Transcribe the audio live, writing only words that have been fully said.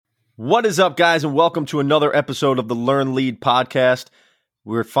What is up, guys, and welcome to another episode of the Learn Lead podcast.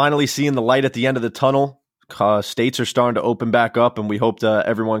 We're finally seeing the light at the end of the tunnel. States are starting to open back up, and we hope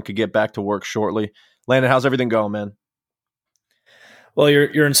everyone could get back to work shortly. Landon, how's everything going, man? Well,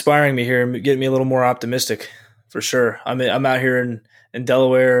 you're inspiring me here and getting me a little more optimistic, for sure. I'm out here in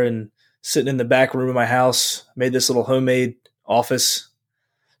Delaware and sitting in the back room of my house. Made this little homemade office.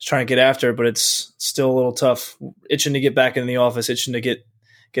 Just trying to get after it, but it's still a little tough. Itching to get back in the office, itching to get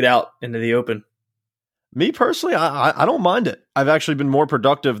out into the open. Me personally, I don't mind it. I've actually been more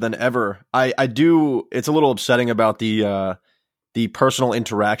productive than ever. I do. It's a little upsetting about the personal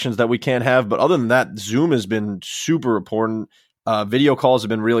interactions that we can't have, but other than that, Zoom has been super important. Video calls have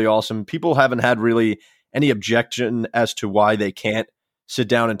been really awesome. People haven't had really any objection as to why they can't sit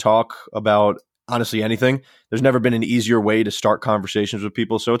down and talk about honestly anything. There's never been an easier way to start conversations with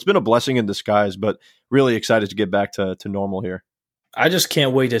people, so it's been a blessing in disguise. But really excited to get back to normal here. I just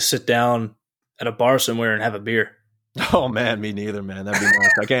can't wait to sit down at a bar somewhere and have a beer. Oh man, me neither, man. That'd be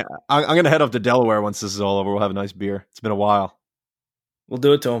nice. I can't. I'm gonna head up to Delaware once this is all over. We'll have a nice beer. It's been a while. We'll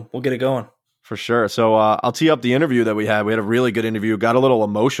do it to him. We'll get it going for sure. So I'll tee up the interview that we had. We had a really good interview. Got a little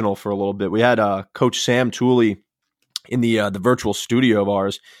emotional for a little bit. We had Coach Sam Tooley in the virtual studio of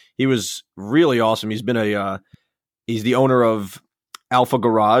ours. He was really awesome. He's been he's the owner of Alpha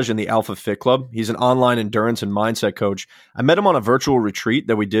Garage and the Alpha Fit Club. He's an online endurance and mindset coach. I met him on a virtual retreat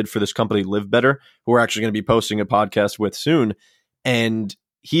that we did for this company, Live Better, who we're actually going to be posting a podcast with soon. And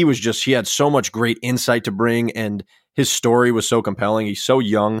he had so much great insight to bring, and his story was so compelling. He's so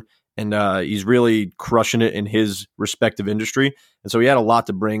young, and he's really crushing it in his respective industry. And so he had a lot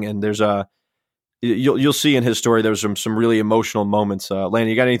to bring, and there's you'll see in his story, there was some really emotional moments. Landon,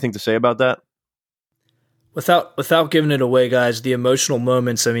 you got anything to say about that? Without giving it away, guys, the emotional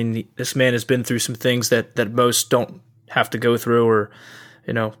moments, I mean, this man has been through some things that most don't have to go through, or,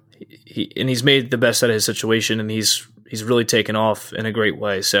 he's made the best out of his situation, and he's really taken off in a great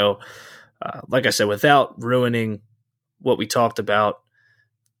way. So, like I said, without ruining what we talked about,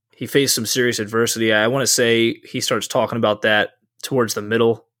 he faced some serious adversity. I want to say he starts talking about that towards the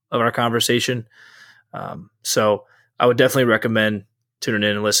middle of our conversation. So I would definitely recommend tuning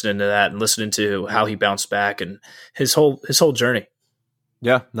in and listening to that and listening to how he bounced back and his whole journey.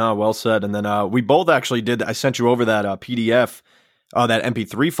 Yeah, no, well said. And then we both actually I sent you over that PDF, that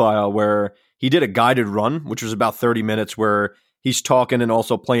MP3 file where he did a guided run, which was about 30 minutes where he's talking and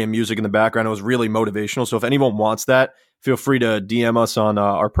also playing music in the background. It was really motivational. So if anyone wants that, feel free to DM us on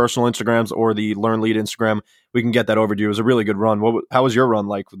our personal Instagrams or the Learn Lead Instagram. We can get that over to you. It was a really good run. How was your run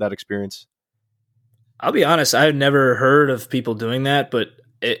like with that experience? I'll be honest, I had never heard of people doing that, but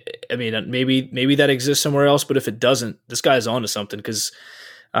maybe that exists somewhere else. But if it doesn't, this guy's onto something, because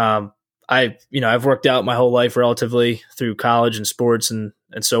I've worked out my whole life relatively through college and sports and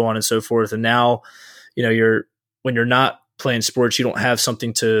so on and so forth. And now, when you're not playing sports, you don't have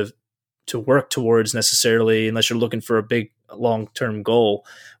something to work towards necessarily, unless you're looking for a big long-term goal,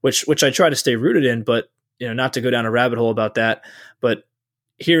 which I try to stay rooted in, but not to go down a rabbit hole about that. But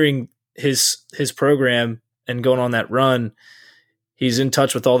hearing his program and going on that run, he's in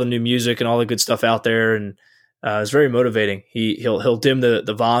touch with all the new music and all the good stuff out there, and it's very motivating. He'll dim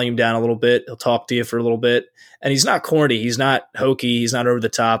the volume down a little bit. He'll talk to you for a little bit, and he's not corny. He's not hokey. He's not over the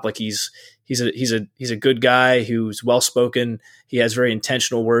top. Like he's a good guy who's well spoken. He has very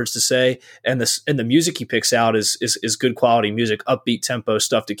intentional words to say, and the music he picks out is good quality music, upbeat tempo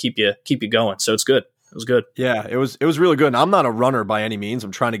stuff to keep you going. So it's good. It was good. Yeah, it was really good. And I'm not a runner by any means.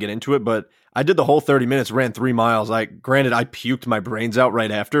 I'm trying to get into it, but I did the whole 30 minutes, ran 3 miles. Granted, I puked my brains out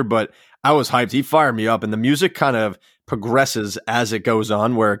right after, but I was hyped. He fired me up, and the music kind of progresses as it goes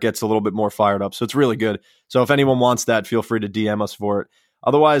on, where it gets a little bit more fired up. So it's really good. So if anyone wants that, feel free to DM us for it.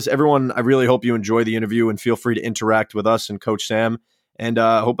 Otherwise, everyone, I really hope you enjoy the interview and feel free to interact with us and Coach Sam. And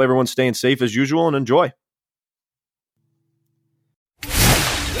hope everyone's staying safe as usual, and enjoy.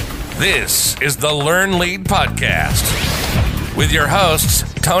 This is the Learn Lead Podcast with your hosts,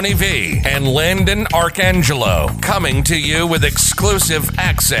 Tony V and Landon Arcangelo, coming to you with exclusive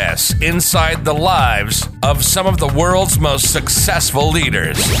access inside the lives of some of the world's most successful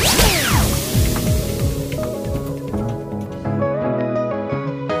leaders.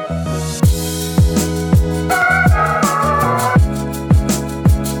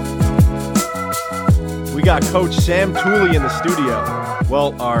 We got Coach Sam Tooley in the studio.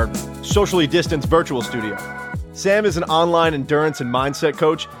 Well, our socially distanced virtual studio. Sam is an online endurance and mindset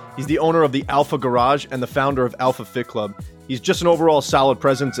coach. He's the owner of the Alpha Garage and the founder of Alpha Fit Club. He's just an overall solid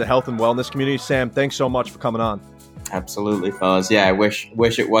presence in the health and wellness community. Sam, thanks so much for coming on. Absolutely, fellas. Yeah, I wish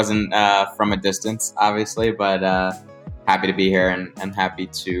it wasn't from a distance, obviously, but happy to be here and happy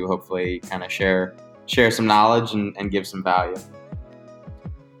to hopefully kind of share some knowledge and give some value.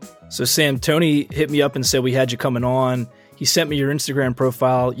 So Sam, Tony hit me up and said we had you coming on. He sent me your Instagram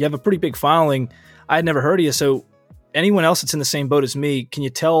profile. You have a pretty big following. I had never heard of you. So anyone else that's in the same boat as me, can you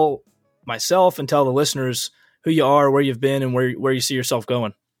tell myself and tell the listeners who you are, where you've been, and where you see yourself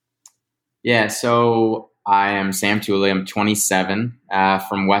going? Yeah, so I am Sam Tooley. I'm 27,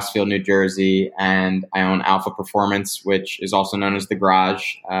 from Westfield, New Jersey, and I own Alpha Performance, which is also known as The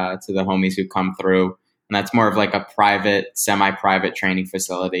Garage, to the homies who come through. And that's more of like a private, semi-private training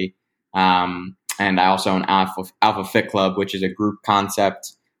facility. And I also own Alpha Fit Club, which is a group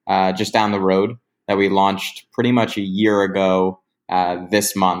concept just down the road that we launched pretty much a year ago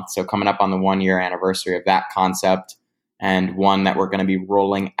this month. So coming up on the 1-year anniversary of that concept, and one that we're going to be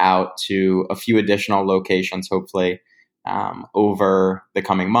rolling out to a few additional locations, hopefully, over the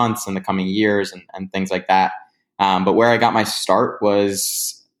coming months and the coming years and things like that. But where I got my start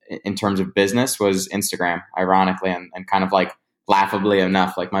was, in terms of business, was Instagram, ironically, and kind of like laughably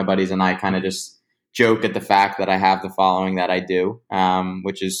enough, like my buddies and I kind of just joke at the fact that I have the following that I do,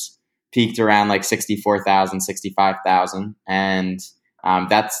 which is peaked around like 64,000, 65,000. And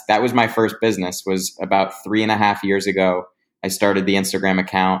that was my first business. Was about 3.5 years ago. I started the Instagram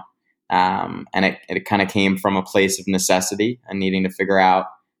account, and it kind of came from a place of necessity and needing to figure out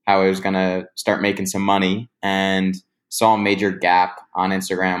how I was going to start making some money, and saw a major gap on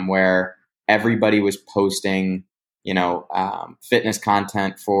Instagram where everybody was posting, fitness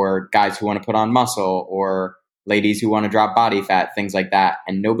content for guys who want to put on muscle or ladies who want to drop body fat, things like that.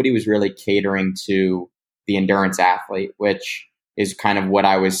 And nobody was really catering to the endurance athlete, which is kind of what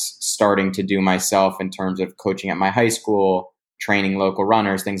I was starting to do myself in terms of coaching at my high school, training local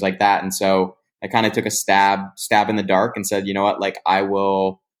runners, things like that. And so I kind of took a stab in the dark and said, you know what, like I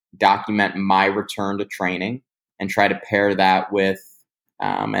will document my return to training and try to pair that with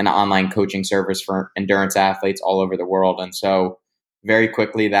an online coaching service for endurance athletes all over the world. And so very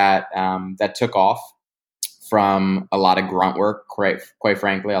quickly that took off from a lot of grunt work, quite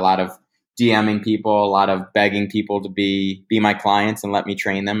frankly, a lot of DMing people, a lot of begging people to be my clients and let me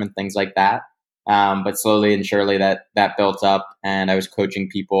train them and things like that. But slowly and surely that built up, and I was coaching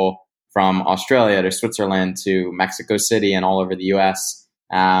people from Australia to Switzerland to Mexico City and all over the US.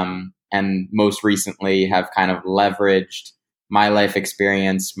 And most recently have kind of leveraged my life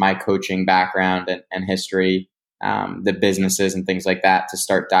experience, my coaching background and history, the businesses and things like that, to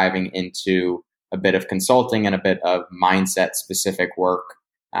start diving into a bit of consulting and a bit of mindset specific work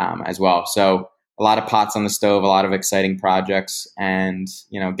as well. So a lot of pots on the stove, a lot of exciting projects, and,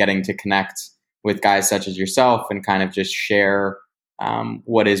 getting to connect with guys such as yourself and kind of just share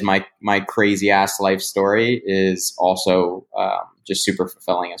what is my crazy ass life story is also just super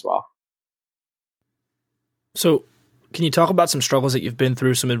fulfilling as well. So can you talk about some struggles that you've been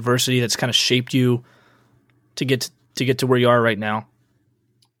through, some adversity that's kind of shaped you to get to where you are right now?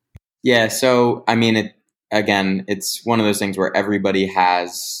 Yeah. So, I mean, it's one of those things where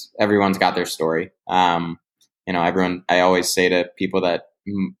everyone's got their story. Everyone, I always say to people that,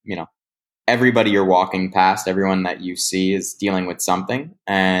 everybody you're walking past, everyone that you see is dealing with something.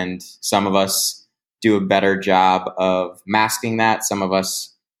 And some of us do a better job of masking that. Some of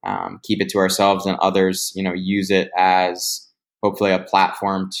us keep it to ourselves, and others, use it as hopefully a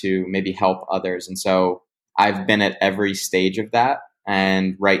platform to maybe help others. And so I've been at every stage of that.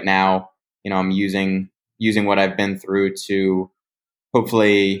 And right now, I'm using what I've been through to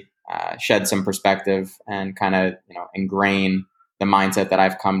hopefully shed some perspective and kind of, ingrain the mindset that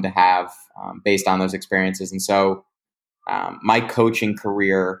I've come to have based on those experiences. And so my coaching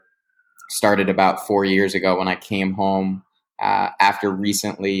career started about 4 years ago when I came home after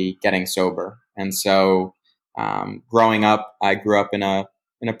recently getting sober. And so growing up, I grew up in a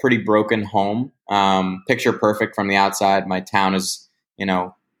pretty broken home, picture perfect from the outside. My town is,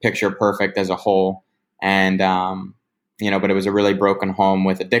 picture perfect as a whole. And, but it was a really broken home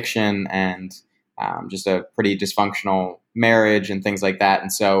with addiction and just a pretty dysfunctional marriage and things like that.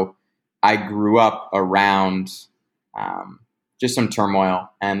 And so I grew up around just some turmoil.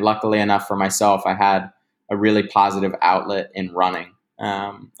 And luckily enough for myself, I had a really positive outlet in running.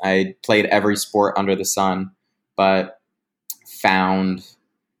 I played every sport under the sun, but found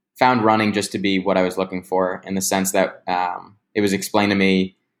running just to be what I was looking for, in the sense that it was explained to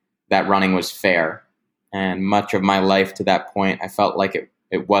me that running was fair. And much of my life to that point, I felt like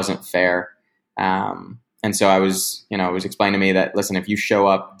it wasn't fair. And so it was explained to me that, listen, if you show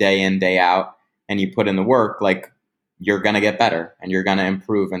up day in, day out and you put in the work, like, you're going to get better and you're going to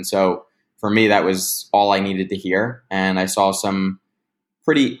improve. And so for me, that was all I needed to hear. And I saw some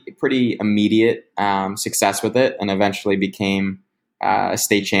pretty immediate success with it, and eventually became a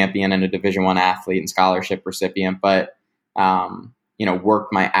state champion and a Division I athlete and scholarship recipient. But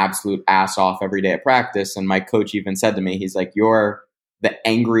worked my absolute ass off every day at practice. And my coach even said to me, he's like, "You're the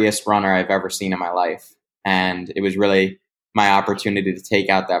angriest runner I've ever seen in my life." And it was really my opportunity to take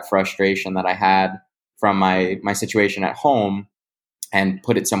out that frustration that I had from my situation at home and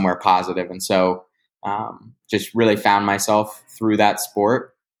put it somewhere positive. And so just really found myself through that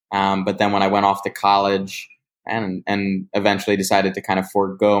sport. But then when I went off to college and eventually decided to kind of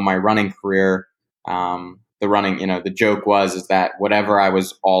forego my running career, the joke is that whatever I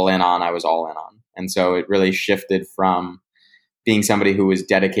was all in on, I was all in on. And so it really shifted from being somebody who was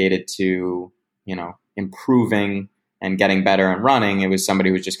dedicated to, improving and getting better and running. It was somebody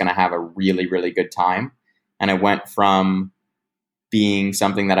who was just going to have a really, really good time. And it went from being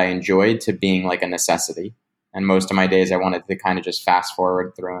something that I enjoyed to being like a necessity. And most of my days I wanted to kind of just fast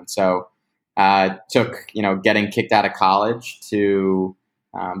forward through. And so took, getting kicked out of college to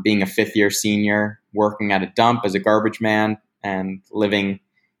being a fifth-year senior, working at a dump as a garbage man and living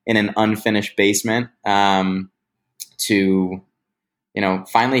in an unfinished basement, to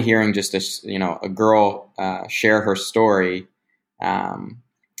finally hearing just a girl share her story, and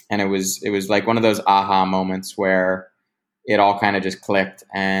it was like one of those aha moments where it all kind of just clicked.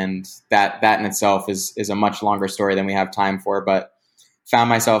 And that in itself is a much longer story than we have time for, but found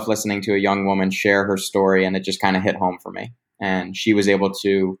myself listening to a young woman share her story, and it just kind of hit home for me. And she was able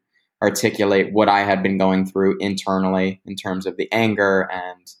to articulate what I had been going through internally in terms of the anger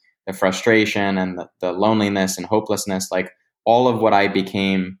and the frustration and the loneliness and hopelessness, like all of what I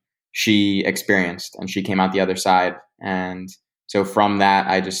became, she experienced, and she came out the other side. And so from that,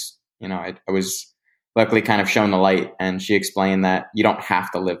 I just, I was luckily kind of shown the light, and she explained that you don't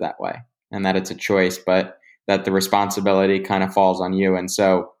have to live that way and that it's a choice, but that the responsibility kind of falls on you. And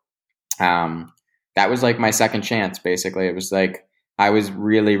so, that was like my second chance, basically. It was like I was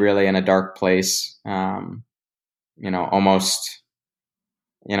really, really in a dark place, almost,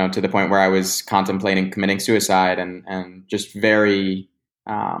 to the point where I was contemplating committing suicide, and just very,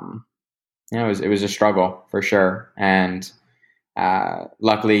 it was a struggle for sure. And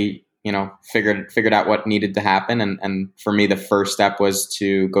luckily, figured out what needed to happen. And for me, the first step was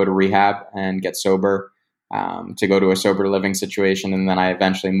to go to rehab and get sober, to go to a sober living situation. And then I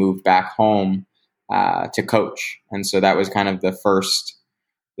eventually moved back home to coach. And so that was kind of the first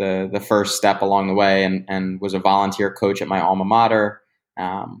step along the way, and was a volunteer coach at my alma mater,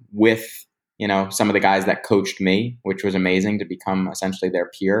 with, some of the guys that coached me, which was amazing to become essentially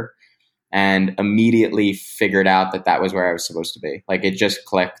their peer, and immediately figured out that was where I was supposed to be. Like it just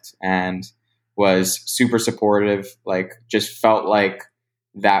clicked, and was super supportive, like just felt like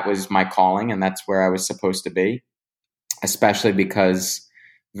that was my calling and that's where I was supposed to be, especially because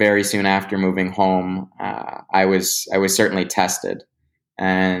very soon after moving home, I was certainly tested.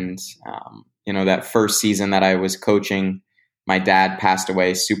 And, that first season that I was coaching, my dad passed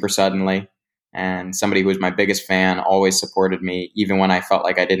away super suddenly, and somebody who was my biggest fan always supported me, even when I felt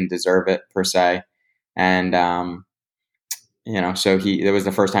like I didn't deserve it per se. And, so it was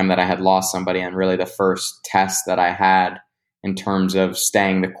the first time that I had lost somebody, and really the first test that I had in terms of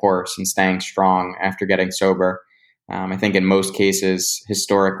staying the course and staying strong after getting sober. I think in most cases,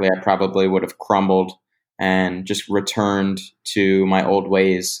 historically, I probably would have crumbled and just returned to my old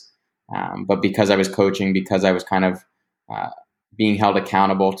ways. But because I was coaching, because I was kind of being held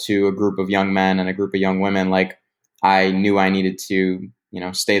accountable to a group of young men and a group of young women, like I knew I needed to,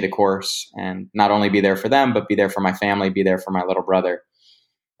 stay the course and not only be there for them, but be there for my family, be there for my little brother.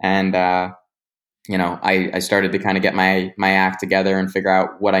 And, I started to kind of get my act together and figure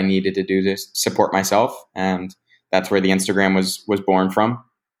out what I needed to do to support myself. And that's where the Instagram was born from.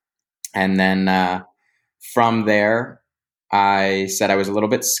 And then from there, I said I was a little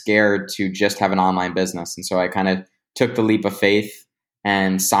bit scared to just have an online business. And so I kind of took the leap of faith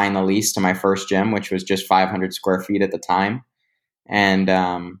and signed the lease to my first gym, which was just 500 square feet at the time. And,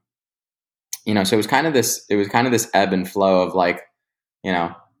 so it was kind of this ebb and flow of like,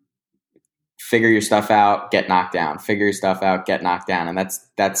 figure your stuff out, get knocked down, figure your stuff out, get knocked down. And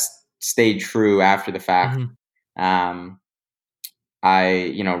that's stayed true after the fact. Mm-hmm.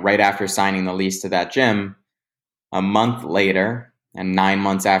 Right after signing the lease to that gym, a month later and 9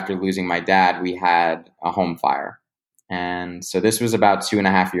 months after losing my dad, we had a home fire. And so this was about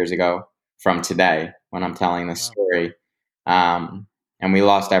 2.5 years ago from today when I'm telling this story. And we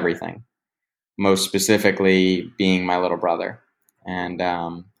lost everything, most specifically being my little brother. And,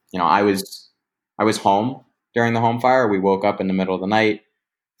 I was home during the home fire. We woke up in the middle of the night,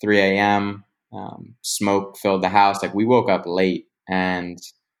 3 a.m., smoke filled the house. Like we woke up late and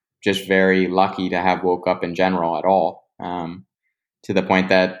just very lucky to have woke up in general at all. To the point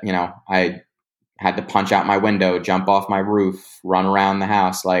that, I had to punch out my window, jump off my roof, run around the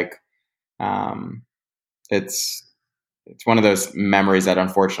house. Like, it's one of those memories that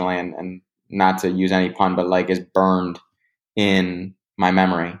unfortunately, and not to use any pun, but like is burned in my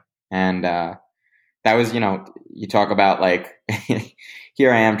memory. And that was, you talk about like,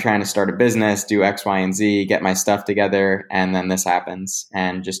 here I am trying to start a business, do X, Y, and Z, get my stuff together. And then this happens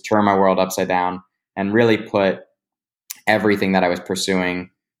and just turn my world upside down and really put everything that I was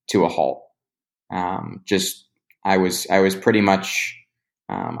pursuing to a halt. I was pretty much,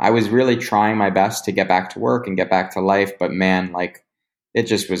 I was really trying my best to get back to work and get back to life, but man, like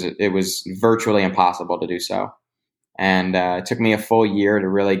it was virtually impossible to do so. And it took me a full year to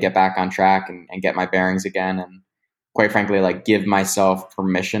really get back on track and get my bearings again. And quite frankly, like give myself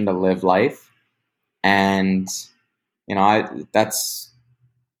permission to live life. And,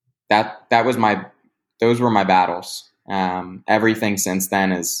 those were my battles. Everything since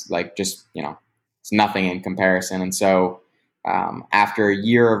then is like, just, it's nothing in comparison. And so, after a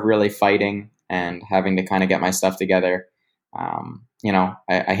year of really fighting and having to kind of get my stuff together,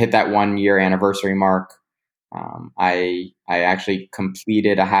 I hit that 1 year anniversary mark. I actually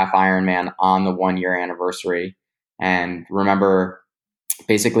completed a half Ironman on the 1 year anniversary, and remember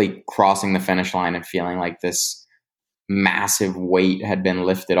basically crossing the finish line and feeling like this massive weight had been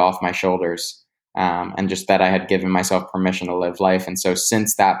lifted off my shoulders. And just that I had given myself permission to live life. And so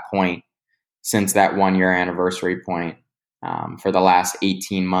since that 1 year anniversary point, for the last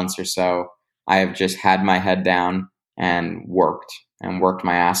 18 months or so, I have just had my head down and worked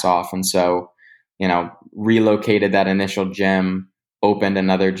my ass off. And so, relocated that initial gym, opened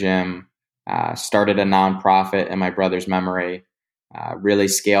another gym, started a nonprofit in my brother's memory, really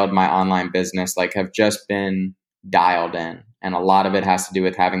scaled my online business, like have just been dialed in. And a lot of it has to do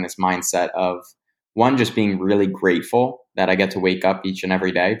with having this mindset of, one, just being really grateful that I get to wake up each and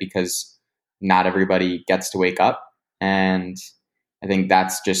every day, because not everybody gets to wake up. And I think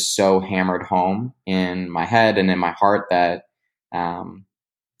that's just so hammered home in my head and in my heart that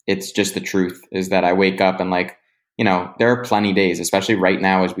it's just the truth, is that I wake up and like, there are plenty days, especially right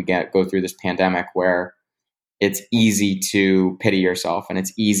now as we go through this pandemic, where it's easy to pity yourself and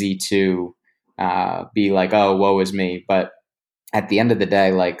it's easy to be like, oh, woe is me. But at the end of the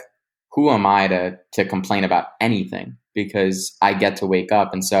day, like, who am I to complain about anything? Because I get to wake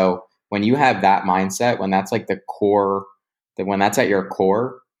up. And so when you have that mindset, when that's like the core, when that's at your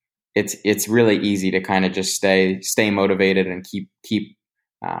core, it's really easy to kind of just stay motivated and keep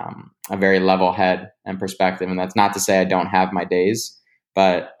a very level head and perspective. And that's not to say I don't have my days,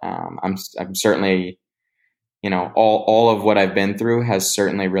 but I'm certainly, all of what I've been through has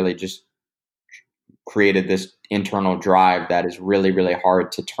certainly really just created this internal drive that is really, really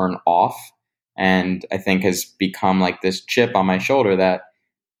hard to turn off. And I think has become like this chip on my shoulder that,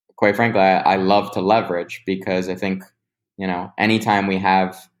 quite frankly, I love to leverage, because I think, anytime we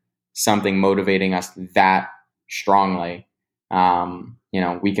have something motivating us that strongly,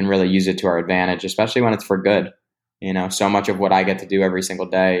 we can really use it to our advantage, especially when it's for good. So much of what I get to do every single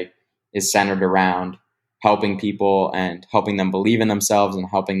day is centered around helping people and helping them believe in themselves and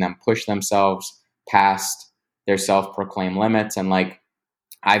helping them push themselves past their self-proclaimed limits. And like,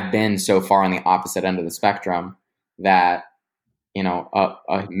 I've been so far on the opposite end of the spectrum that,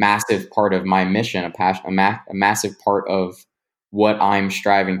 a massive part of my mission, a massive part of what I'm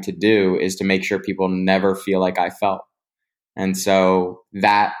striving to do is to make sure people never feel like I felt. And so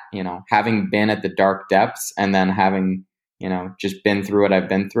that, having been at the dark depths and then having, just been through what I've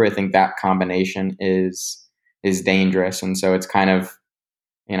been through, I think that combination is dangerous. And so it's kind of,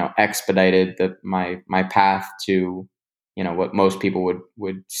 expedited my path to, what most people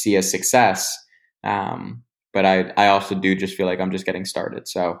would see as success. But I also do just feel like I'm just getting started.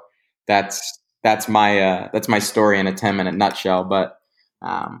 So that's my story in a 10-minute nutshell. But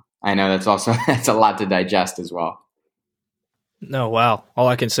I know that's a lot to digest as well. No, wow. All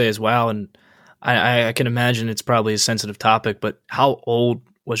I can say is wow. And I can imagine it's probably a sensitive topic, but how old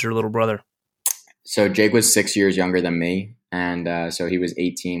was your little brother? So Jake was 6 years younger than me. And so he was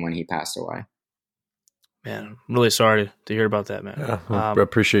 18 when he passed away. Man, I'm really sorry to hear about that, man. Yeah, I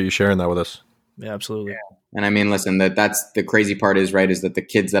appreciate you sharing that with us. Yeah, absolutely. And I mean, listen, that's the crazy part is that the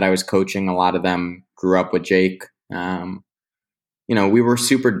kids that I was coaching, a lot of them grew up with Jake. We were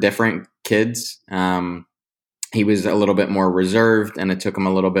super different kids. He was a little bit more reserved, and it took him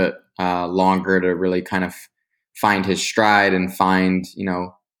a little bit longer to really kind of find his stride and find,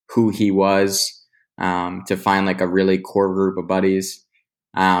 who he was, to find like a really core group of buddies.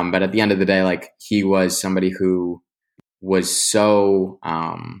 But at the end of the day, like he was somebody who was so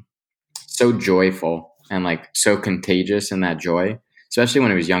so joyful and like so contagious in that joy, especially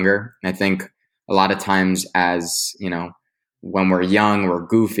when he was younger. And I think a lot of times, as you know, when we're young, we're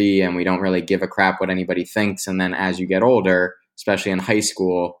goofy and we don't really give a crap what anybody thinks. And then as you get older, especially in high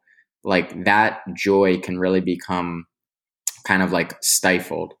school, like that joy can really become kind of like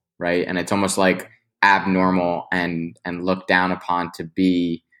stifled, right? And it's almost like abnormal and looked down upon to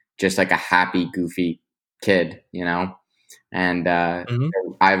be just like a happy, goofy kid, you know? And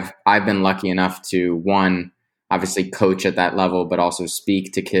I've been lucky enough to, one, obviously coach at that level, but also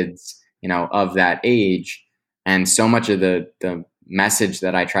speak to kids, you know, of that age. And so much of the message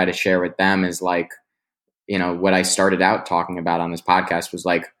that I try to share with them is like, you know, what I started out talking about on this podcast was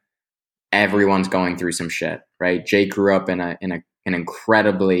like, everyone's going through some shit, right? Jake grew up in an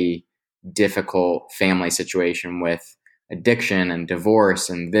incredibly difficult family situation with addiction and divorce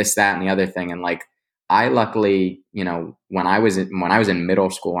and this, that, and the other thing. And like, I luckily, you know, when I was in middle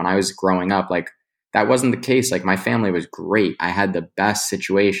school, when I was growing up, like that wasn't the case. Like my family was great. I had the best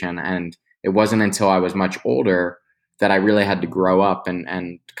situation. And it wasn't until I was much older that I really had to grow up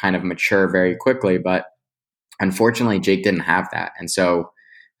and kind of mature very quickly. But unfortunately, Jake didn't have that. And so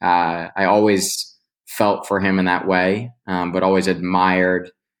I always felt for him in that way, but always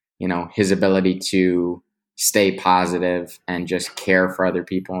admired, you know, his ability to stay positive and just care for other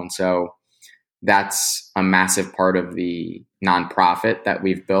people. And so that's a massive part of the nonprofit that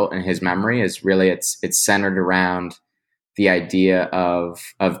we've built in his memory. Is really it's centered around the idea of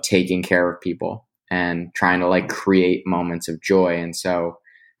taking care of people and trying to like create moments of joy. And so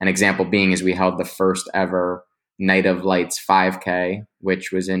an example being is we held the first ever Night of Lights 5K,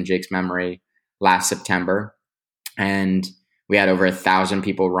 which was in Jake's memory last September. And we had over 1,000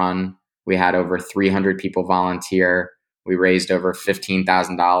 people run. We had over 300 people volunteer. We raised over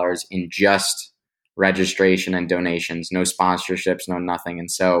 $15,000 in just registration and donations, no sponsorships, no nothing.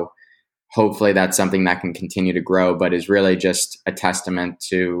 And so hopefully that's something that can continue to grow, but is really just a testament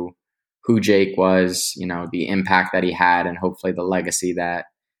to who Jake was, you know, the impact that he had, and hopefully the legacy that,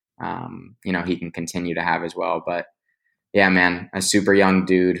 you know, he can continue to have as well. But yeah, man, a super young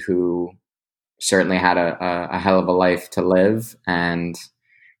dude who certainly had a hell of a life to live. And,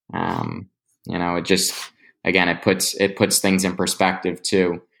 you know, it just, again, it puts things in perspective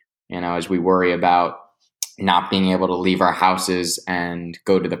too, you know, as we worry about not being able to leave our houses and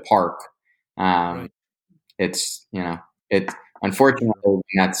go to the park. Right. It's, you know, unfortunately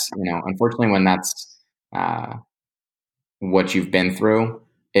when that's what you've been through,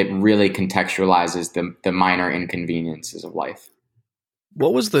 it really contextualizes the minor inconveniences of life.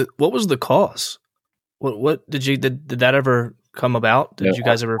 What was the cause? What did that ever come about? Did you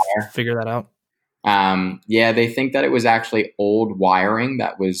guys ever figure that out? Yeah, they think that it was actually old wiring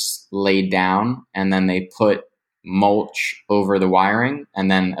that was laid down, and then they put mulch over the wiring, and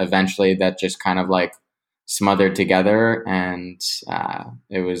then eventually that just kind of like smothered together. And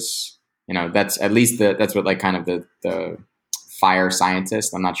it was, you know, that's at least that's what like kind of the fire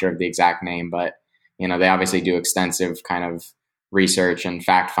scientist, I'm not sure of the exact name, but you know, they obviously do extensive kind of research and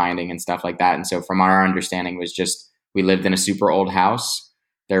fact finding and stuff like that. And so from our understanding was just, we lived in a super old house.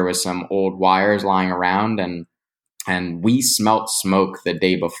 There was some old wires lying around, and we smelt smoke the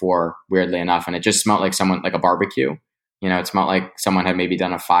day before, weirdly enough. And it just smelled like like a barbecue. You know, it smelled like someone had maybe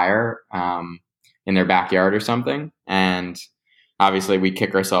done a fire in their backyard or something. And obviously we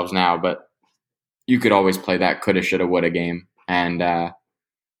kick ourselves now, but you could always play that coulda, shoulda, woulda game. And,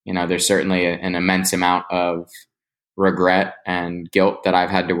 you know, there's certainly an immense amount of regret and guilt that I've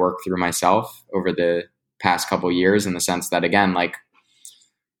had to work through myself over the past couple of years, in the sense that, again, like,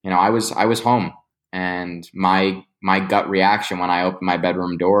 you know, I was home, and my gut reaction when I opened my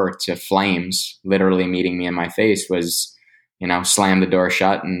bedroom door to flames literally meeting me in my face was, you know, slam the door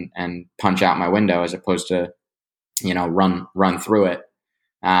shut and punch out my window, as opposed to, you know, run through it.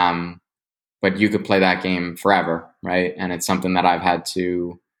 But you could play that game forever, right? And it's something that I've had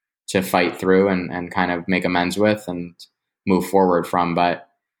to fight through and kind of make amends with and move forward from. But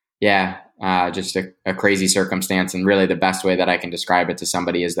yeah, just a crazy circumstance. And really the best way that I can describe it to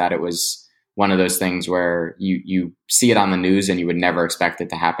somebody is that it was one of those things where you see it on the news and you would never expect it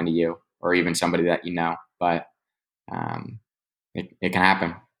to happen to you or even somebody that you know, but it can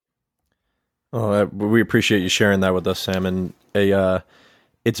happen. Oh, we appreciate you sharing that with us, Sam. And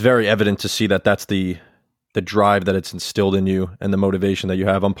it's very evident to see that that's the drive that it's instilled in you and the motivation that you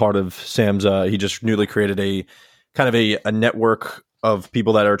have. I'm part of Sam's, he just newly created a kind of a network of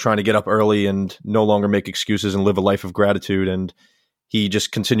people that are trying to get up early and no longer make excuses and live a life of gratitude. And he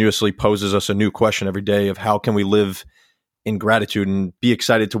just continuously poses us a new question every day of how can we live in gratitude and be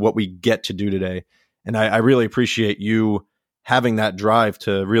excited to what we get to do today. And I really appreciate you having that drive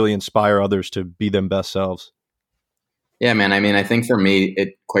to really inspire others to be them best selves. Yeah, man. I mean, I think for me,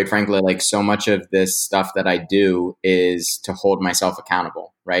 it quite frankly, like so much of this stuff that I do is to hold myself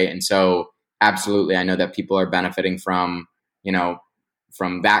accountable, right? And so absolutely, I know that people are benefiting from,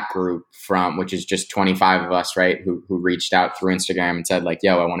 from that group, from which is just 25 of us, right? Who reached out through Instagram and said like,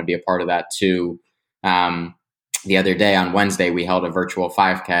 yo, I want to be a part of that too. The other day on Wednesday, we held a virtual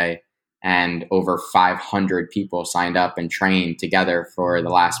 5K and over 500 people signed up and trained together for the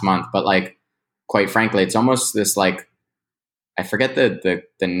last month. But like, quite frankly, it's almost this like, I forget the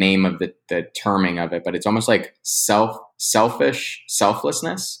name of the terming of it, but it's almost like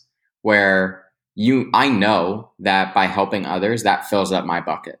selflessness, where I know that by helping others, that fills up my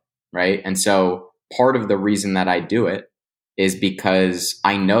bucket, right? And so part of the reason that I do it is because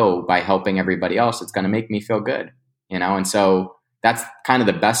I know by helping everybody else, it's going to make me feel good, And so that's kind of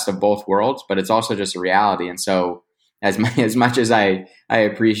the best of both worlds, but it's also just a reality. And so as much as I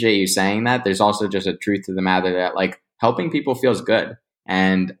appreciate you saying that, there's also just a truth to the matter that like helping people feels good.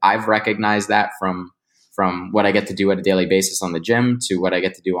 And I've recognized that from what I get to do at a daily basis on the gym to what I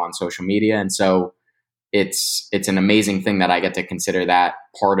get to do on social media. And so it's an amazing thing that I get to consider that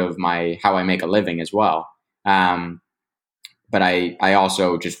part of how I make a living as well. But I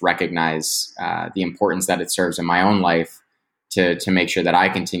also just recognize the importance that it serves in my own life to make sure that I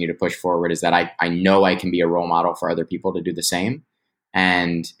continue to push forward, is that I know I can be a role model for other people to do the same.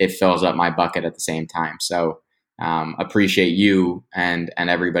 And it fills up my bucket at the same time. So appreciate you and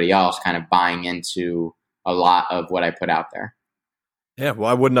everybody else kind of buying into a lot of what I put out there. Yeah,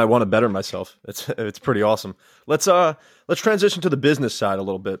 why wouldn't I want to better myself? It's pretty awesome. Let's transition to the business side a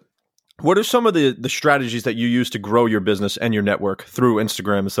little bit. What are some of the strategies that you use to grow your business and your network through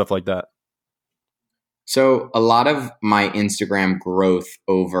Instagram and stuff like that? So a lot of my Instagram growth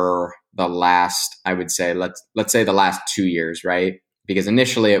over the last, I would say, let's say the last 2 years, right? Because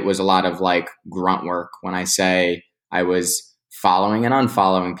initially it was a lot of like grunt work. When I say I was following and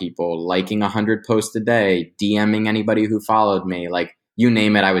unfollowing people, liking 100 posts a day, DMing anybody who followed me, like you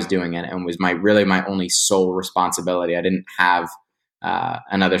name it, I was doing it, and was my only sole responsibility. I didn't have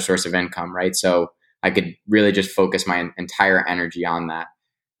another source of income, right? So I could really just focus my entire energy on that.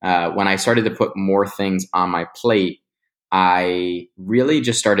 When I started to put more things on my plate, I really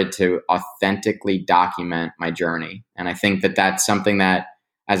just started to authentically document my journey. And I think that that's something that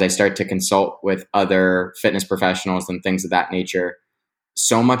as I start to consult with other fitness professionals and things of that nature,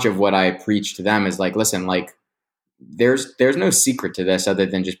 so much of what I preach to them is like, listen, like there's no secret to this other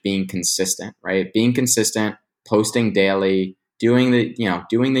than just being consistent, right? Being consistent, posting daily, doing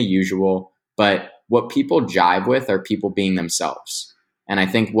the usual, but what people jive with are people being themselves. And I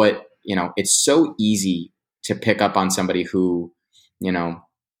think it's so easy to pick up on somebody who,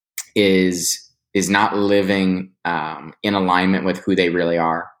 is not living in alignment with who they really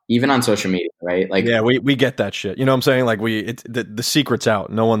are, even on social media, right? Like, yeah, we get that shit. You know what I'm saying? Like the secret's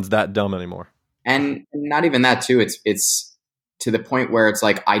out. No one's that dumb anymore. And not even that too. It's to the point where it's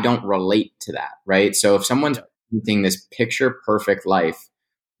like, I don't relate to that, right? So if someone's painting this picture perfect life,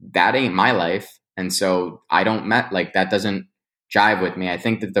 that ain't my life. And so that doesn't jive with me. I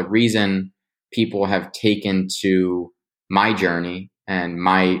think that the reason people have taken to my journey and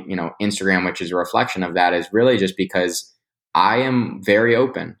my, Instagram, which is a reflection of that, is really just because I am very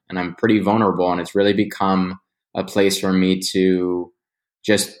open and I'm pretty vulnerable. And it's really become a place for me to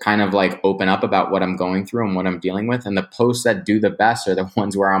just kind of like open up about what I'm going through and what I'm dealing with. And the posts that do the best are the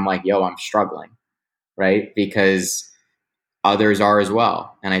ones where I'm like, yo, I'm struggling, right? Because others are as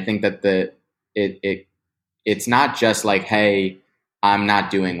well. And I think that it's not just like, hey, I'm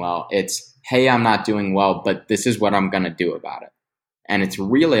not doing well. It's, hey, I'm not doing well, but this is what I'm going to do about it. And it's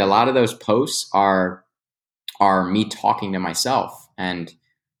really, a lot of those posts are me talking to myself and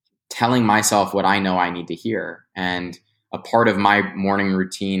telling myself what I know I need to hear. And a part of my morning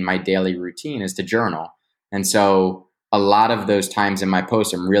routine, my daily routine, is to journal. And so a lot of those times in my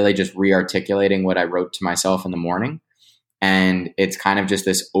posts, I'm really just re-articulating what I wrote to myself in the morning. And it's kind of just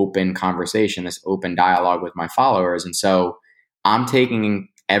this open conversation, this open dialogue with my followers. And so I'm taking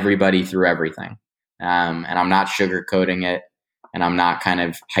everybody through everything. And I'm not sugarcoating it, and I'm not kind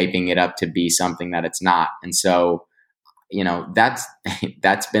of hyping it up to be something that it's not. And so,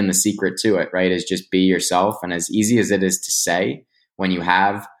 that's been the secret to it, right? Is just be yourself. And as easy as it is to say, when you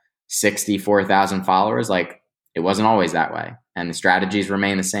have 64,000 followers, like it wasn't always that way. And the strategies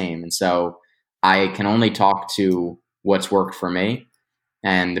remain the same. And so I can only talk to what's worked for me.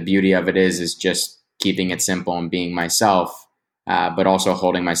 And the beauty of it is just keeping it simple and being myself, but also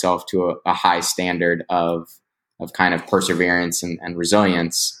holding myself to a high standard of kind of perseverance and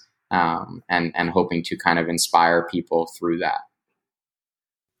resilience, and hoping to kind of inspire people through that.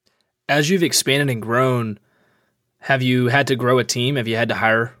 As you've expanded and grown, have you had to grow a team? Have you had to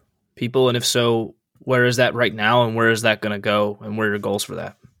hire people? And if so, where is that right now, and where is that going to go, and what are your goals for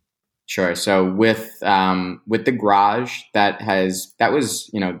that? Sure. So with the garage,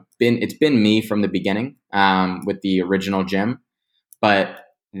 it's been me from the beginning, with the original gym, but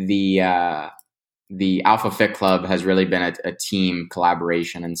the Alpha Fit Club has really been a team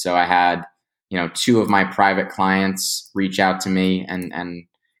collaboration. And so I had, two of my private clients reach out to me and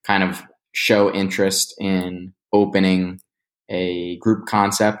kind of show interest in opening a group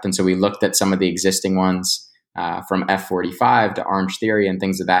concept. And so we looked at some of the existing ones, from F45 to Orange Theory and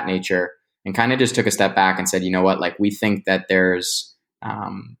things of that nature, and kind of just took a step back and said, you know what, like we think that there's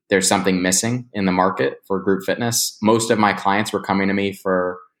something missing in the market for group fitness. Most of my clients were coming to me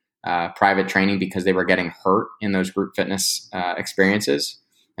for private training because they were getting hurt in those group fitness experiences.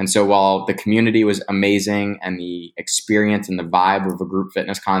 And so while the community was amazing and the experience and the vibe of a group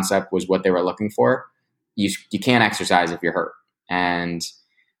fitness concept was what they were looking for, you can't exercise if you're hurt. And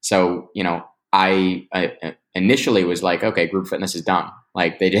so, I initially was like, okay, group fitness is dumb.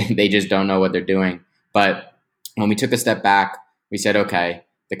 Like they just don't know what they're doing. But when we took a step back, we said, okay,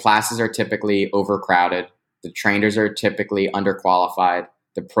 the classes are typically overcrowded. The trainers are typically underqualified.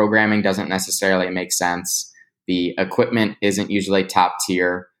 The programming doesn't necessarily make sense. The equipment isn't usually top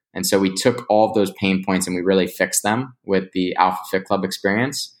tier. And so we took all of those pain points and we really fixed them with the Alpha Fit Club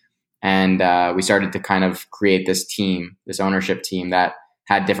experience. And we started to kind of create this team, this ownership team that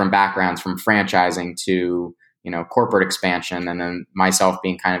had different backgrounds, from franchising to, corporate expansion, and then myself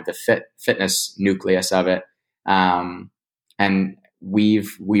being kind of the fitness nucleus of it. And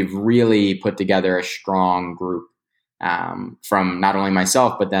we've really put together a strong group, from not only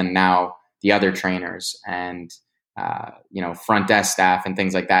myself, but then now the other trainers and, front desk staff and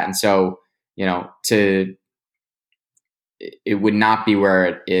things like that. And so, it would not be where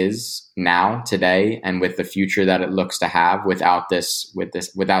it is now today, and with the future that it looks to have without this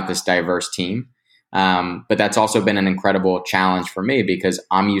diverse team. But that's also been an incredible challenge for me because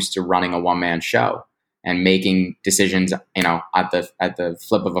I'm used to running a one-man show and making decisions, at the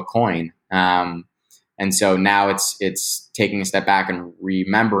flip of a coin. And so now it's taking a step back and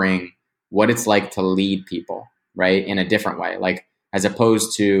remembering what it's like to lead people, right, in a different way. Like, as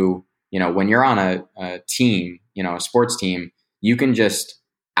opposed to, when you're on a team, a sports team, you can just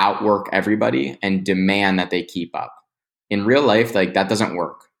outwork everybody and demand that they keep up. In real life, like, that doesn't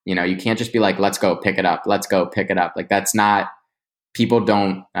work. You can't just be like, let's go pick it up. Let's go pick it up. Like, that doesn't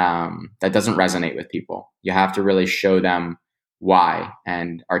resonate with people. You have to really show them why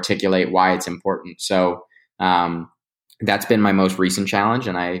and articulate why it's important. So that's been my most recent challenge,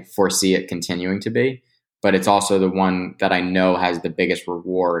 and I foresee it continuing to be. But it's also the one that I know has the biggest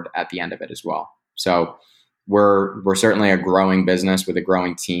reward at the end of it as well. So we're certainly a growing business with a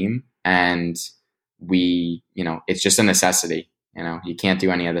growing team, and it's just a necessity. You can't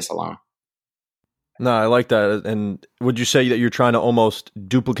do any of this alone. No, I like that. And would you say that you're trying to almost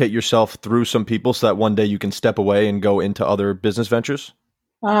duplicate yourself through some people so that one day you can step away and go into other business ventures?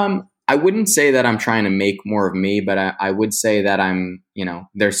 I wouldn't say that I'm trying to make more of me, but I would say that I'm,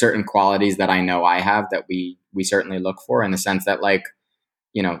 there's certain qualities that I know I have that we certainly look for, in the sense that, like,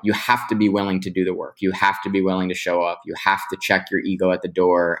 you have to be willing to do the work. You have to be willing to show up. You have to check your ego at the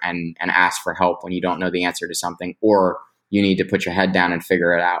door and ask for help when you don't know the answer to something, or you need to put your head down and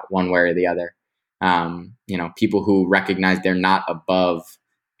figure it out one way or the other. People who recognize they're not above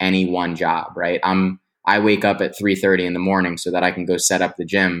any one job, right? I wake up at 3:30 in the morning so that I can go set up the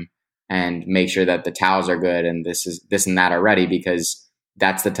gym and make sure that the towels are good and this and that are ready, because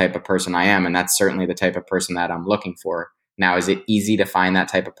that's the type of person I am. And that's certainly the type of person that I'm looking for. Now, is it easy to find that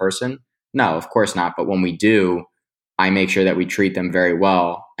type of person? No, of course not. But when we do, I make sure that we treat them very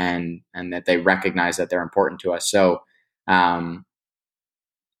well and that they recognize that they're important to us. So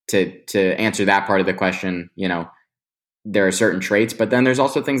to answer that part of the question, there are certain traits, but then there's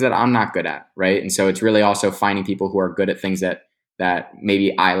also things that I'm not good at, right? And so it's really also finding people who are good at things that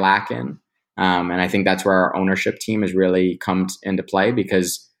maybe I lack in. And I think that's where our ownership team has really come into play,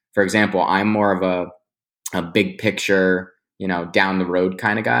 because, for example, I'm more of a big picture, down the road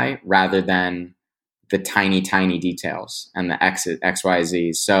kind of guy, rather than the tiny details and the X, Y,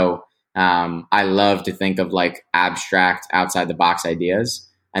 Z. So I love to think of like abstract, outside the box ideas.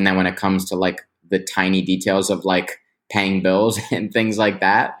 And then when it comes to like the tiny details of like paying bills and things like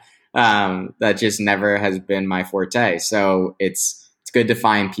that, that just never has been my forte. So it's good to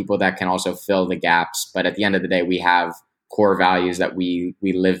find people that can also fill the gaps. But at the end of the day, we have core values that we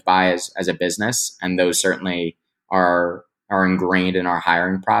live by as a business. And those certainly are are ingrained in our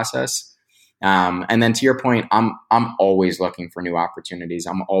hiring process. And then to your point, I'm always looking for new opportunities.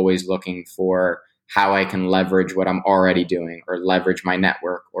 I'm always looking for how I can leverage what I'm already doing, or leverage my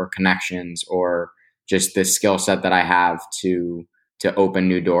network or connections, or just the skill set that I have to open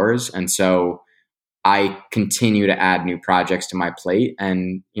new doors. And so I continue to add new projects to my plate.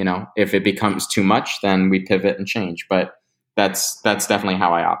 And, if it becomes too much, then we pivot and change. But that's definitely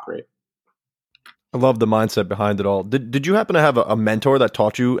how I operate. I love the mindset behind it all. Did you happen to have a mentor that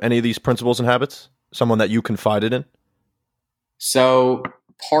taught you any of these principles and habits? Someone that you confided in? So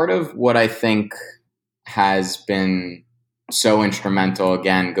part of what I think has been so instrumental,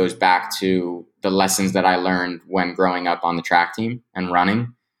 again, goes back to the lessons that I learned when growing up on the track team and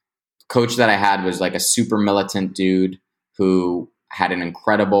running. Coach that I had was like a super militant dude who had an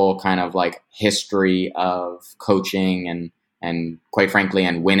incredible kind of like history of coaching and quite frankly,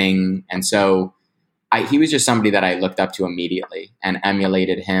 and winning. And so he was just somebody that I looked up to immediately and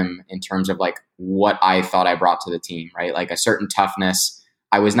emulated him in terms of like what I thought I brought to the team, right? Like a certain toughness.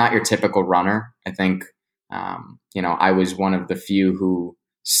 I was not your typical runner. I think, I was one of the few who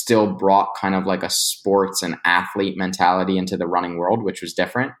still brought kind of like a sports and athlete mentality into the running world, which was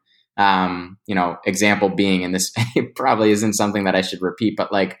different. Example being, and this it probably isn't something that I should repeat,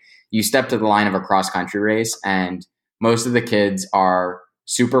 but like you step to the line of a cross country race and most of the kids are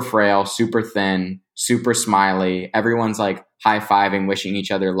super frail, super thin, super smiley. Everyone's like high-fiving, wishing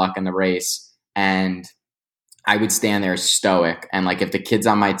each other luck in the race. And I would stand there stoic. And like if the kids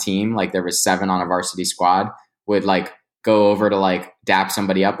on my team, like there was 7 on a varsity squad, would like go over to like dap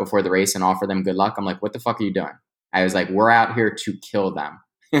somebody up before the race and offer them good luck, I'm like, what the fuck are you doing? I was like, we're out here to kill them.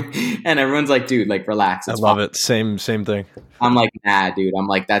 And everyone's like, dude, like relax. I love it. Same thing. I'm like, nah, dude. I'm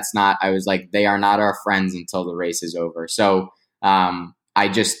like, that's not, I was like, they are not our friends until the race is over. So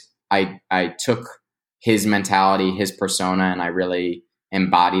I took his mentality, his persona, and I really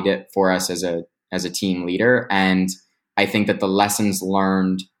embodied it for us as a team leader. And I think that the lessons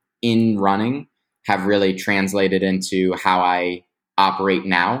learned in running have really translated into how I operate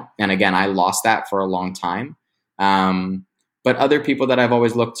now. And again, I lost that for a long time. But other people that I've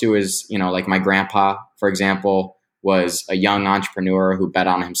always looked to is, like my grandpa, for example, was a young entrepreneur who bet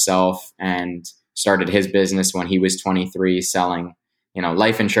on himself and started his business when he was 23, selling,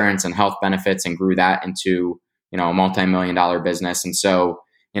 life insurance and health benefits, and grew that into, a multi-million-dollar business. And so,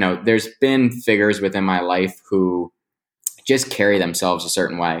 there's been figures within my life who just carry themselves a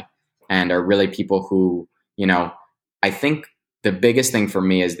certain way and are really people who, I think the biggest thing for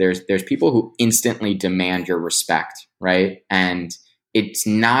me is there's people who instantly demand your respect, right? And it's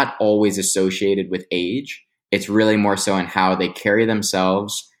not always associated with age. It's really more so in how they carry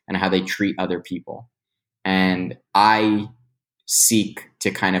themselves and how they treat other people. And I seek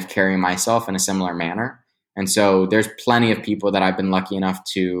to kind of carry myself in a similar manner. And so there's plenty of people that I've been lucky enough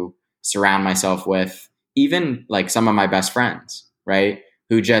to surround myself with, even like some of my best friends, right?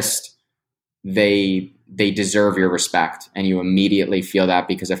 Who just, they deserve your respect, and you immediately feel that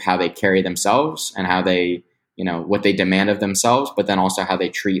because of how they carry themselves and how they, what they demand of themselves, but then also how they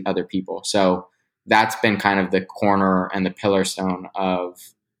treat other people. So that's been kind of the corner and the pillar stone of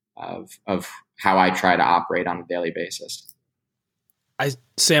how I try to operate on a daily basis.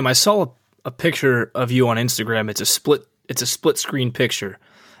 Sam, I saw a picture of you on Instagram. It's a split screen picture.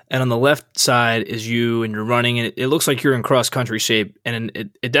 And on the left side is you, and you're running, and it looks like you're in cross country shape, and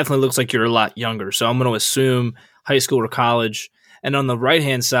it definitely looks like you're a lot younger. So I'm going to assume high school or college. And on the right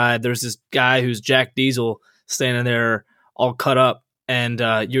hand side, there's this guy who's Jack Diesel standing there all cut up, and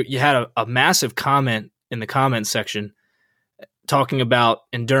you had a massive comment in the comment section talking about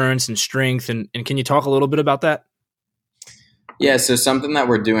endurance and strength. And can you talk a little bit about that? Yeah, so something that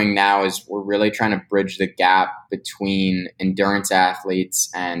we're doing now is we're really trying to bridge the gap between endurance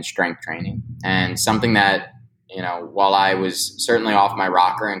athletes and strength training. And something that, while I was certainly off my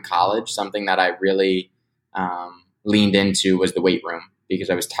rocker in college, something that I really leaned into was the weight room,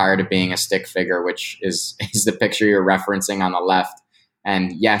 because I was tired of being a stick figure, which is the picture you're referencing on the left.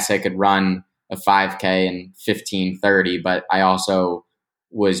 And yes, I could run a 5K in 15:30, but I also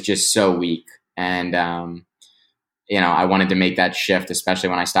was just so weak. And, I wanted to make that shift, especially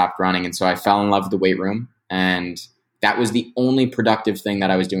when I stopped running. And so I fell in love with the weight room. And that was the only productive thing that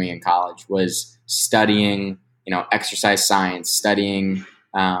I was doing in college, was studying, exercise science, studying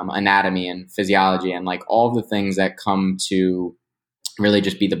anatomy and physiology, and like all the things that come to really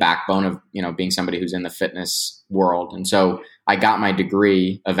just be the backbone of, being somebody who's in the fitness world. And so I got my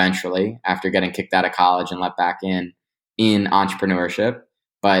degree eventually after getting kicked out of college and let back in entrepreneurship.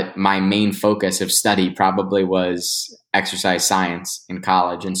 But my main focus of study probably was exercise science in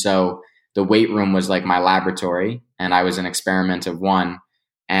college. And so the weight room was like my laboratory. and I was an experiment of one.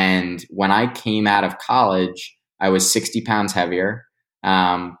 And when I came out of college, I was 60 pounds heavier,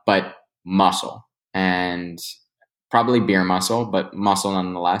 but muscle, and probably beer muscle, but muscle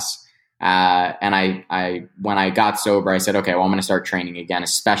nonetheless. And I when I got sober, I said, okay, well, I'm going to start training again,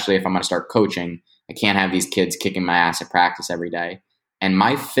 especially if I'm going to start coaching. I can't have these kids kicking my ass at practice every day. And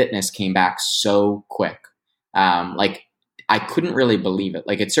my fitness came back so quick. Like, I couldn't really believe it.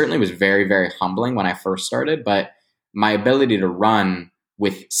 Like, it certainly was very, very humbling when I first started, but my ability to run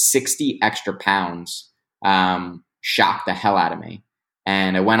with 60 extra pounds shocked the hell out of me.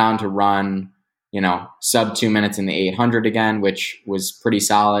 And I went on to run, sub 2 minutes in the 800 again, which was pretty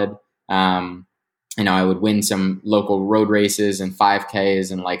solid. I would win some local road races and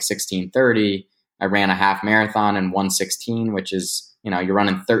 5Ks in like 16:30. I ran a half marathon in 1:16, which is, you're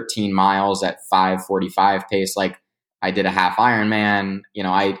running 13 miles at 5:45 pace. Like, I did a half Ironman.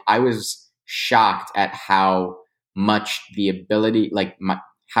 I was shocked at how much the ability,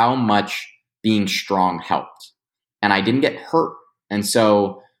 how much being strong helped. And I didn't get hurt. And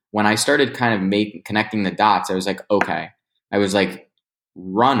so when I started kind of connecting the dots, I was like, okay. I was like,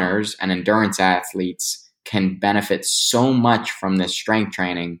 runners and endurance athletes can benefit so much from this strength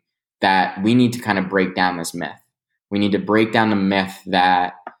training that we need to kind of break down this myth. We need to break down the myth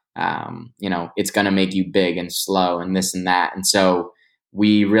that, it's going to make you big and slow and this and that. And so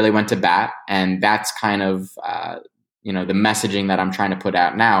we really went to bat, and that's kind of, the messaging that I'm trying to put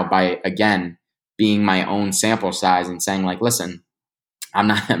out now by, again, being my own sample size and saying, like, listen, I'm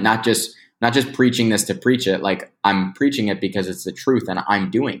not just preaching this to preach it. Like, I'm preaching it because it's the truth and I'm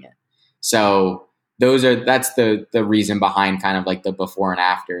doing it. So that's the reason behind kind of like the before and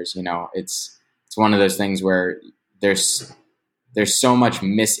afters. It's one of those things where there's so much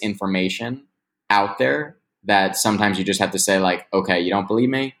misinformation out there that sometimes you just have to say, like, okay, you don't believe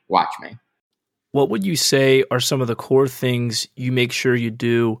me? Watch me. What would you say are some of the core things you make sure you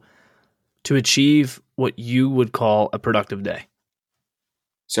do to achieve what you would call a productive day?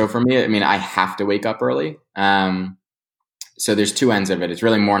 So for me, I have to wake up early. So there's two ends of it. It's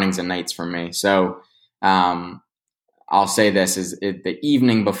really mornings and nights for me. So I'll say this is the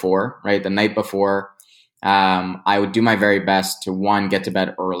evening before, right? The night before, I would do my very best to, one, get to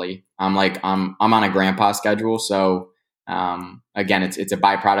bed early. I'm on a grandpa schedule. So again, it's a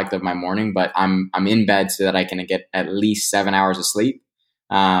byproduct of my morning, but I'm in bed so that I can get at least 7 hours of sleep.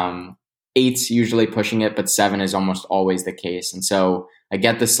 8's usually pushing it, but 7 is almost always the case. And so I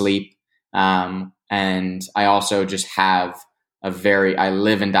get the sleep. And I also just have I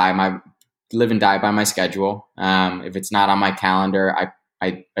live and die by my schedule. If it's not on my calendar,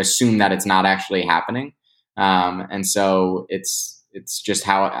 I assume that it's not actually happening. And so it's just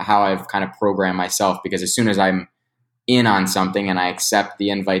how I've kind of programmed myself, because as soon as I'm in on something and I accept the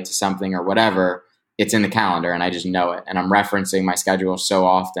invite to something or whatever, it's in the calendar and I just know it. And I'm referencing my schedule so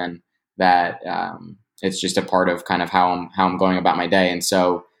often that it's just a part of kind of how I'm going about my day. And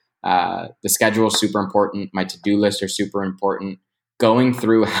so the schedule is super important. My to-do lists are super important. Going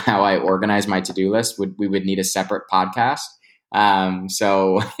through how I organize my to-do list, we would need a separate podcast.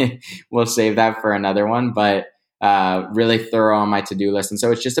 So we'll save that for another one, but really thorough on my to-do list. And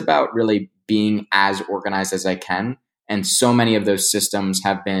so it's just about really being as organized as I can. And so many of those systems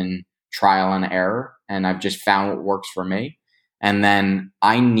have been trial and error, and I've just found what works for me. And then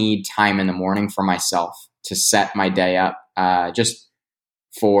I need time in the morning for myself to set my day up. I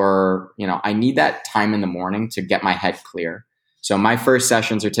need that time in the morning to get my head clear. So my first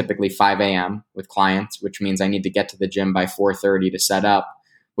sessions are typically 5 a.m. with clients, which means I need to get to the gym by 4:30 to set up,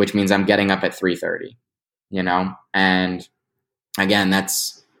 which means I'm getting up at 3:30, and again,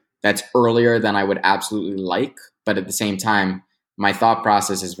 that's earlier than I would absolutely like. But at the same time, my thought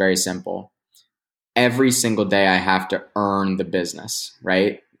process is very simple. Every single day I have to earn the business,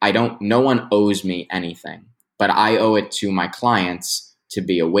 right? No one owes me anything, but I owe it to my clients to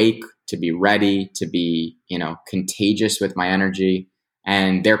be awake, to be ready, to be, contagious with my energy.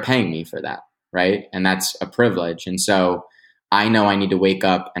 And they're paying me for that, right? And that's a privilege. And so I know I need to wake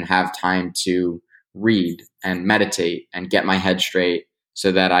up and have time to read and meditate and get my head straight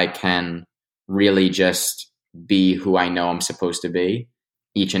so that I can really just be who I know I'm supposed to be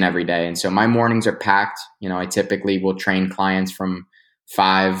each and every day. And so my mornings are packed. I typically will train clients from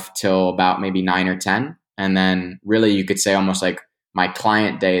 5 till about maybe 9 or 10. And then really you could say almost like my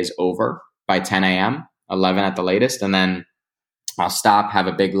client day is over by 10 a.m., 11 at the latest. And then I'll stop, have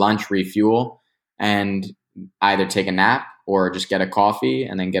a big lunch, refuel, and either take a nap or just get a coffee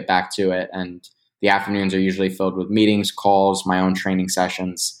and then get back to it. And the afternoons are usually filled with meetings, calls, my own training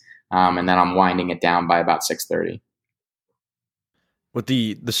sessions. And then I'm winding it down by about 6:30. With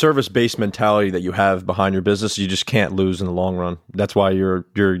the service-based mentality that you have behind your business, you just can't lose in the long run. That's why you're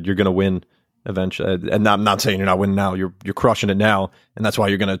going to win eventually. And I'm not saying you're not winning now. You're crushing it now, and that's why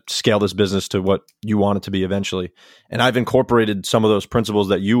you're going to scale this business to what you want it to be eventually. And I've incorporated some of those principles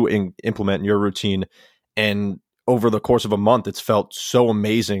that you implement in your routine, and over the course of a month, it's felt so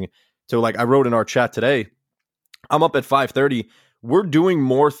amazing. So, like I wrote in our chat today, I'm up at 5:30. We're doing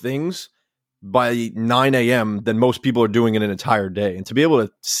more things by 9 a.m. than most people are doing in an entire day. And to be able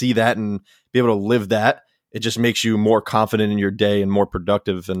to see that and be able to live that, it just makes you more confident in your day and more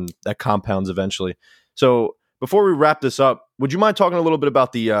productive, and that compounds eventually. So before we wrap this up, would you mind talking a little bit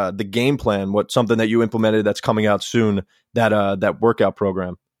about the game plan, something that you implemented that's coming out soon, that workout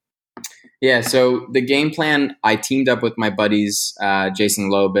program? Yeah, so the game plan, I teamed up with my buddies,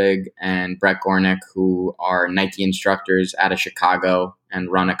 Jason Lobig and Brett Gornick, who are Nike instructors out of Chicago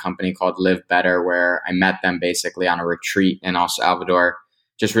and run a company called Live Better, where I met them basically on a retreat in El Salvador,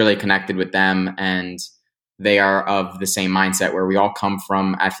 just really connected with them. And they are of the same mindset where we all come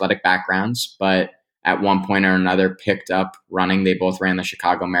from athletic backgrounds, but at one point or another picked up running. They both ran the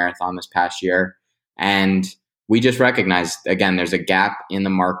Chicago Marathon this past year. And we just recognized, again, there's a gap in the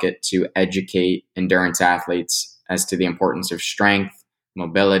market to educate endurance athletes as to the importance of strength,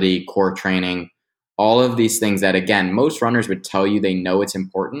 mobility, core training, all of these things that, again, most runners would tell you they know it's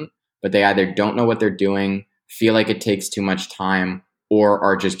important, but they either don't know what they're doing, feel like it takes too much time, or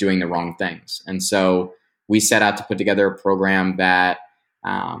are just doing the wrong things. And so we set out to put together a program that,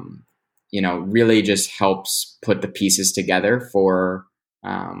 really just helps put the pieces together for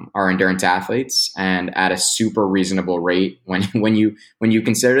our endurance athletes, and at a super reasonable rate when you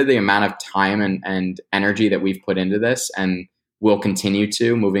consider the amount of time and energy that we've put into this and will continue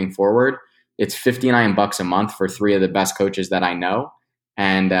to moving forward. It's $59 a month for 3 of the best coaches that I know,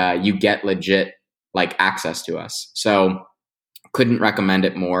 and you get legit like access to us. So couldn't recommend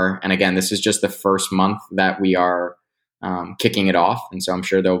it more. And again, this is just the first month that we are kicking it off, and so I'm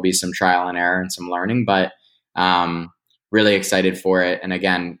sure there will be some trial and error and some learning, but really excited for it. And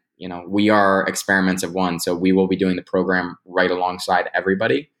again, we are experiments of one. So we will be doing the program right alongside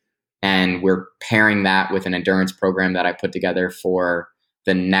everybody. And we're pairing that with an endurance program that I put together for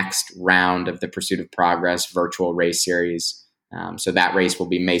the next round of the Pursuit of Progress virtual race series. So that race will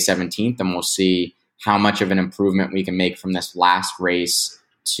be May 17th, and we'll see how much of an improvement we can make from this last race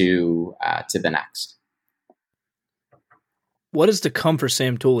to the next. What is to come for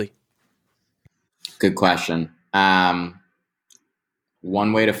Sam Tooley? Good question.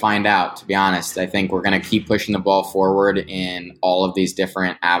 One way to find out, to be honest. I think we're going to keep pushing the ball forward in all of these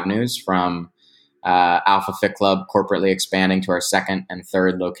different avenues, from Alpha Fit Club corporately expanding to our second and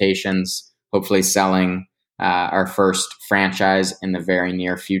third locations, hopefully selling our first franchise in the very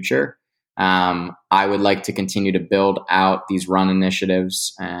near future. I would like to continue to build out these run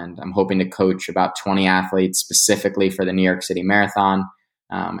initiatives, and I'm hoping to coach about 20 athletes specifically for the New York City Marathon,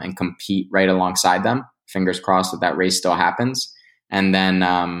 and compete right alongside them. Fingers crossed that race still happens. And then,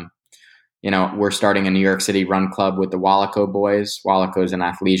 we're starting a New York City run club with the Wallaco boys. Wallaco is an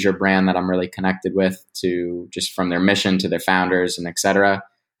athleisure brand that I'm really connected with, to just from their mission to their founders and et cetera.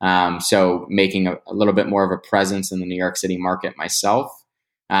 So making a little bit more of a presence in the New York City market myself.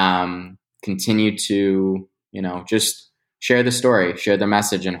 Continue to, just share the story, share the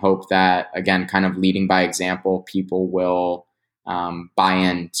message, and hope that, again, kind of leading by example, people will buy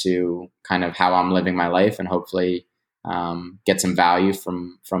into kind of how I'm living my life, and hopefully get some value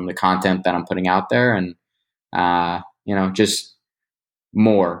from the content that I'm putting out there. And, just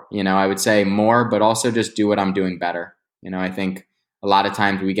more, I would say more, but also just do what I'm doing better. I think a lot of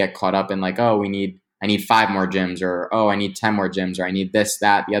times we get caught up in like, oh, I need 5 more gyms, or, oh, I need 10 more gyms, or I need this,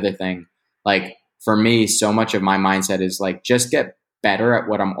 that, the other thing. Like for me, so much of my mindset is like, just get better at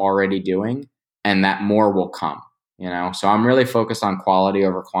what I'm already doing, and that more will come, So I'm really focused on quality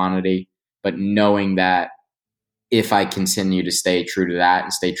over quantity, but knowing that if I continue to stay true to that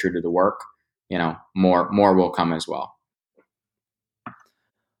and stay true to the work, more will come as well.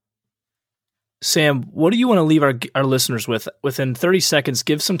 Sam, what do you want to leave our listeners with? Within 30 seconds,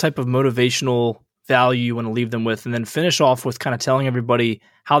 give some type of motivational value you want to leave them with, and then finish off with kind of telling everybody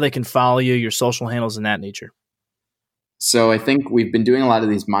how they can follow you, your social handles, and that nature. So I think we've been doing a lot of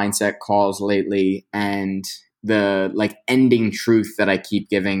these mindset calls lately, and the ending truth that I keep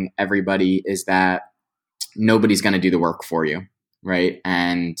giving everybody is that nobody's going to do the work for you, right?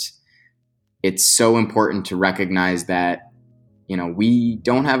 And it's so important to recognize that we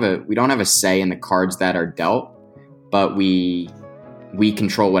don't have a say in the cards that are dealt, but we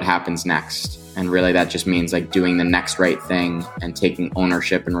control what happens next. And really that just means doing the next right thing and taking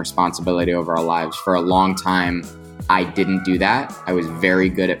ownership and responsibility over our lives. For a long time, I didn't do that. I was very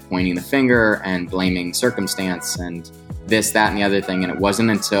good at pointing the finger and blaming circumstance and this, that, and the other thing. And it wasn't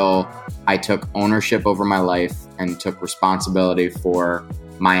until I took ownership over my life and took responsibility for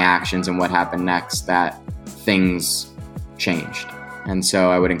my actions and what happened next that things changed. And so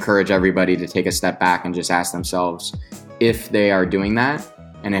I would encourage everybody to take a step back and just ask themselves if they are doing that,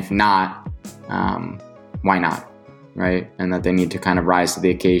 and if not, why not, right? And that they need to kind of rise to the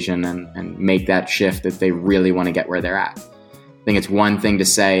occasion and make that shift if they really want to get where they're at. I think it's one thing to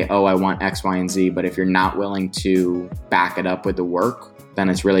say, oh, I want X, Y, and Z, but if you're not willing to back it up with the work, then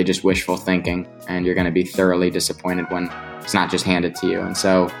it's really just wishful thinking, and you're going to be thoroughly disappointed when it's not just handed to you. And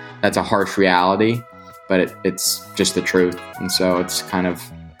so that's a harsh reality, but it's just the truth. And so it's kind of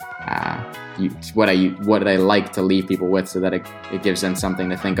what I like to leave people with, so that it gives them something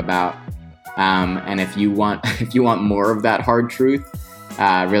to think about. And if you want more of that hard truth,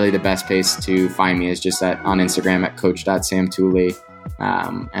 really the best place to find me is just on Instagram at coach.samtooley.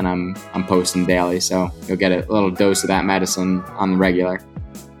 And I'm posting daily, so you'll get a little dose of that medicine on the regular.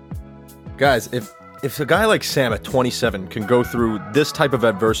 Guys, if a guy like Sam at 27 can go through this type of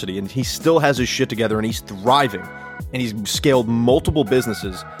adversity and he still has his shit together and he's thriving and he's scaled multiple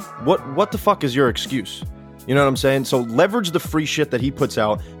businesses, what the fuck is your excuse? You know what I'm saying? So leverage the free shit that he puts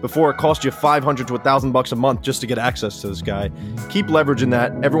out before it costs you $500 to $1,000 a month just to get access to this guy. Keep leveraging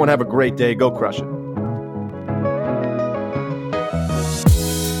that. Everyone have a great day. Go crush it.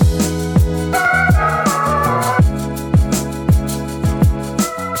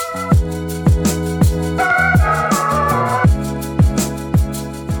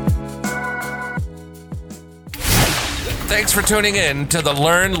 Thanks for tuning in to the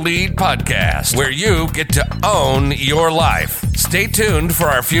Learn, Lead podcast, where you get to own your life. Stay tuned for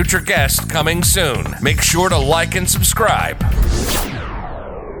our future guest coming soon. Make sure to like and subscribe.